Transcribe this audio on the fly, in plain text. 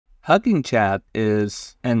HugChat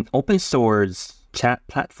is an open source chat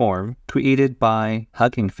platform created by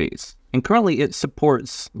Hugging Face. And currently it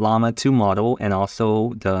supports Llama 2 model and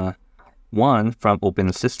also the one from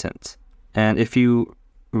OpenAssistant. And if you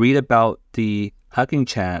read about the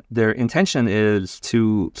HugChat, their intention is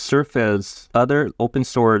to surface other open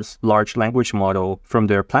source large language model from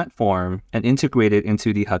their platform and integrate it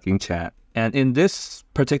into the HugChat. And in this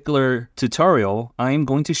particular tutorial, I'm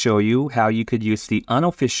going to show you how you could use the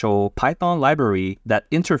unofficial Python library that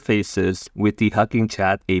interfaces with the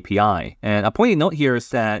HugChat API. And a pointed note here is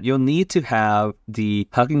that you'll need to have the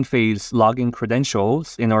Hugging Face login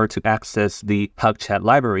credentials in order to access the HugChat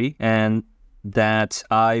library. And that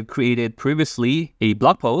I've created previously a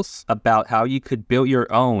blog post about how you could build your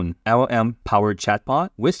own LLM-powered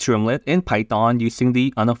chatbot with Streamlit in Python using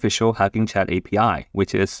the unofficial HugChat API,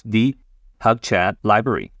 which is the HugChat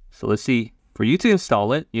library. So let's see. For you to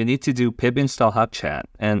install it, you need to do pip install HugChat.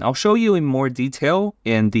 And I'll show you in more detail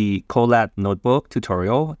in the Colab notebook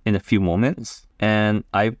tutorial in a few moments. And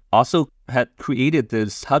I also had created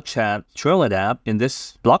this HugChat Streamlit app in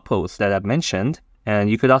this blog post that I've mentioned. And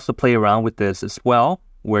you could also play around with this as well,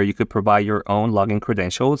 where you could provide your own login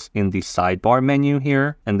credentials in the sidebar menu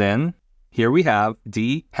here. And then here we have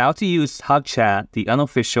the how to use HugChat, the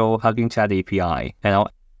unofficial HugChat API. And I'll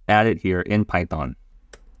add it here in Python.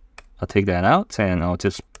 I'll take that out and I'll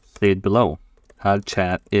just say it below.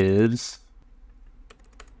 HugChat is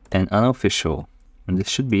an unofficial. And this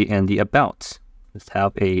should be in the about. Let's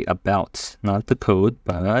have a about, not the code,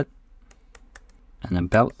 but an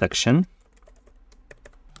about section.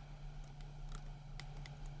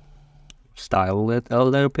 Style it a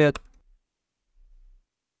little bit.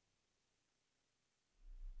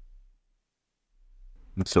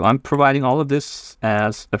 So I'm providing all of this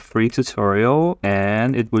as a free tutorial,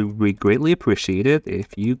 and it would be greatly appreciated if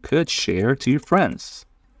you could share to your friends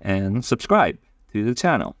and subscribe to the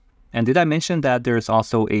channel. And did I mention that there's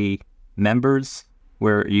also a members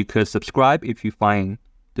where you could subscribe if you find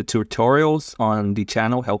the tutorials on the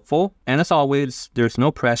channel helpful? And as always, there's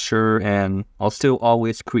no pressure, and I'll still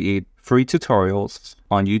always create free tutorials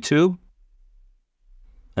on YouTube.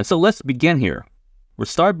 And so let's begin here. We'll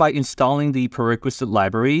start by installing the prerequisite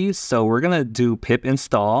libraries. So we're going to do pip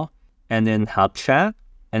install and then HugChat.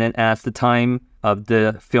 And then at the time of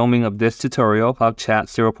the filming of this tutorial, HugChat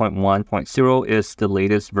 0.1.0 is the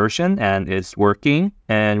latest version and is working.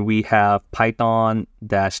 And we have python-.env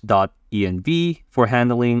for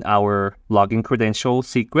handling our login credential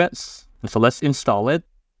secrets. So let's install it.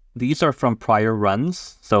 These are from prior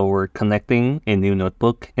runs. So we're connecting a new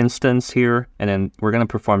notebook instance here. And then we're going to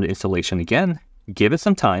perform the installation again. Give it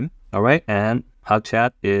some time, all right? And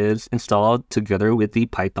HugChat is installed together with the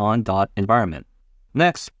python.environment.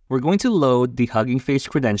 Next, we're going to load the Hugging Face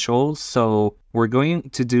credentials. So we're going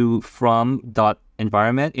to do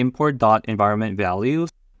from.environment, import.environment values.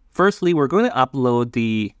 Firstly, we're going to upload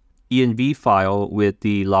the env file with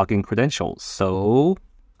the login credentials. So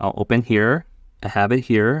I'll open here, I have it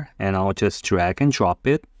here, and I'll just drag and drop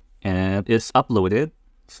it, and it's uploaded.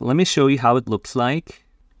 So let me show you how it looks like.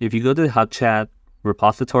 If you go to the HugChat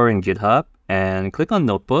repository in GitHub and click on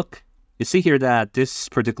Notebook, you see here that this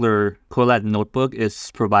particular Colab notebook is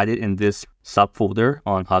provided in this subfolder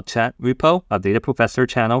on HugChat repo, a Data Professor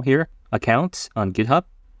channel here, account on GitHub.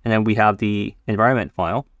 And then we have the environment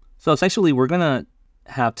file. So essentially, we're going to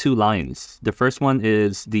have two lines. The first one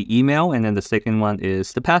is the email, and then the second one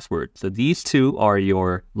is the password. So these two are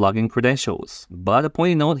your login credentials. But a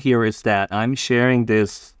point note here is that I'm sharing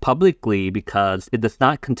this publicly because it does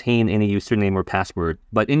not contain any username or password.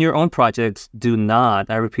 But in your own projects, do not,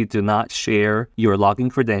 I repeat, do not share your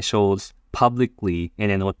login credentials publicly in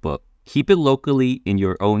a notebook. Keep it locally in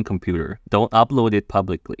your own computer. Don't upload it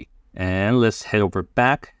publicly. And let's head over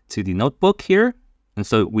back to the notebook here. And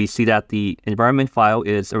so we see that the environment file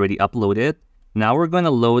is already uploaded. Now we're going to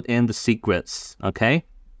load in the secrets, okay?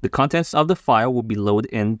 The contents of the file will be loaded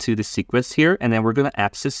into the secrets here, and then we're going to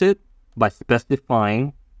access it by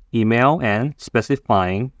specifying email and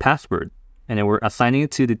specifying password. And then we're assigning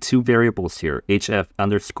it to the two variables here,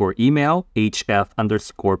 hf_email,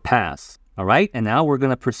 hf_pass. All right, and now we're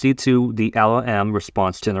going to proceed to the LLM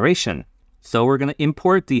response generation. So we're going to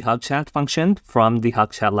import the HugChat function from the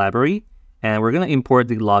HugChat library. And we're going to import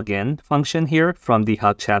the login function here from the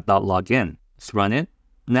HugChat.login. Let's run it.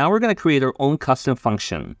 Now we're going to create our own custom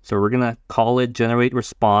function. So we're going to call it generate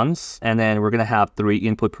response. And then we're going to have three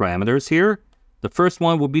input parameters here. The first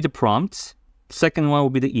one will be the prompt. The second one will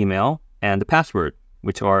be the email and the password,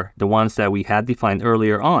 which are the ones that we had defined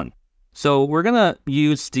earlier on. So we're going to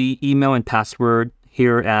use the email and password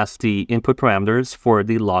here as the input parameters for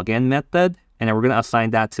the login method. and then we're going to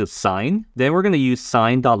assign that to sign. Then we're going to use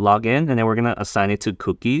sign.login, and then we're going to assign it to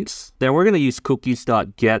cookies. Then we're going to use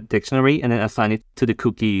cookies.getDictionary, and then assign it to the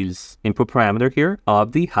cookies input parameter here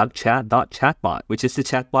of the HugChat.chatbot, which is the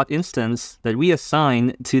chatbot instance that we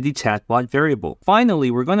assign to the chatbot variable.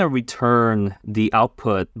 Finally, we're going to return the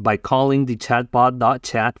output by calling the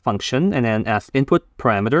chatbot.chat function, and then as input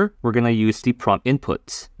parameter, we're going to use the prompt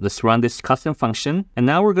input. Let's run this custom function, and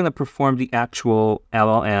now we're going to perform the actual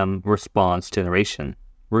LLM response generation.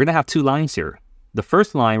 We're going to have two lines here. The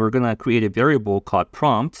first line, we're going to create a variable called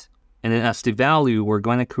prompt, and then as the value, we're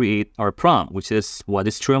going to create our prompt, which is what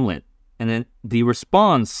is Trimlet. And then the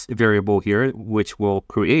response variable here, which we'll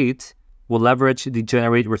create, will leverage the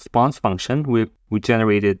generate response function we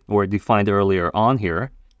generated or defined earlier on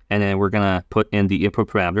here. And then we're going to put in the input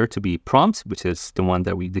parameter to be prompt, which is the one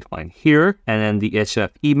that we defined here. And then the HF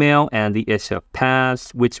email and the HF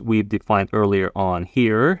pass, which we've defined earlier on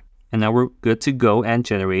here. And now we're good to go and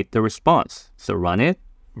generate the response. So run it.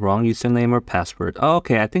 Wrong username or password. Oh,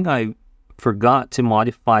 okay, I think I forgot to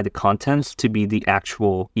modify the contents to be the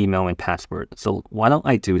actual email and password. So why don't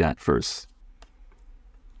I do that first?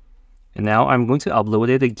 And now I'm going to upload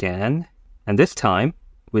it again. And this time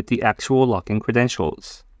with the actual login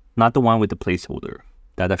credentials, not the one with the placeholder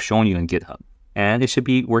that I've shown you in GitHub. And it should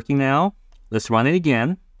be working now. Let's run it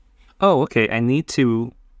again. Oh, okay, I need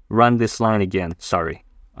to run this line again. Sorry.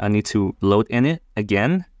 I need to load in it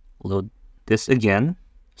again, load this again.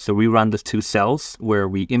 So we run the two cells where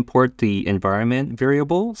we import the environment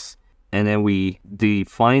variables, and then we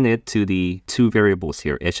define it to the two variables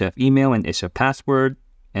here, HF email and HF password,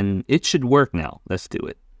 and it should work now. Let's do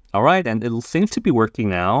it. All right, and it seems to be working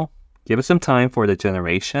now. Give it some time for the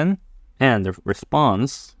generation and the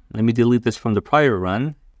response. Let me delete this from the prior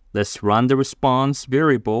run. Let's run the response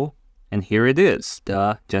variable, and here it is,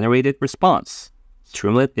 the generated response.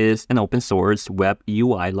 Trimlet is an open source web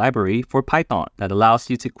UI library for Python that allows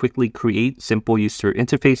you to quickly create simple user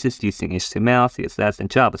interfaces using HTML, CSS, and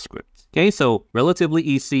JavaScript. Okay, so relatively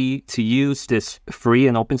easy to use this free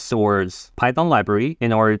and open source Python library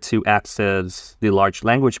in order to access the large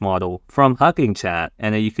language model from HugChat,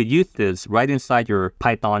 and then you could use this right inside your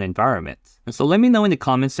Python environment. And so let me know in the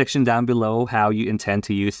comment section down below how you intend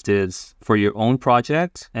to use this for your own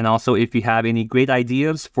project. And also if you have any great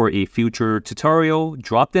ideas for a future tutorial,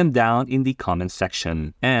 drop them down in the comment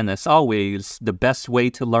section. And as always, the best way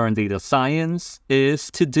to learn data science is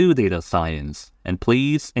to do data science. And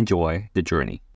please enjoy the journey.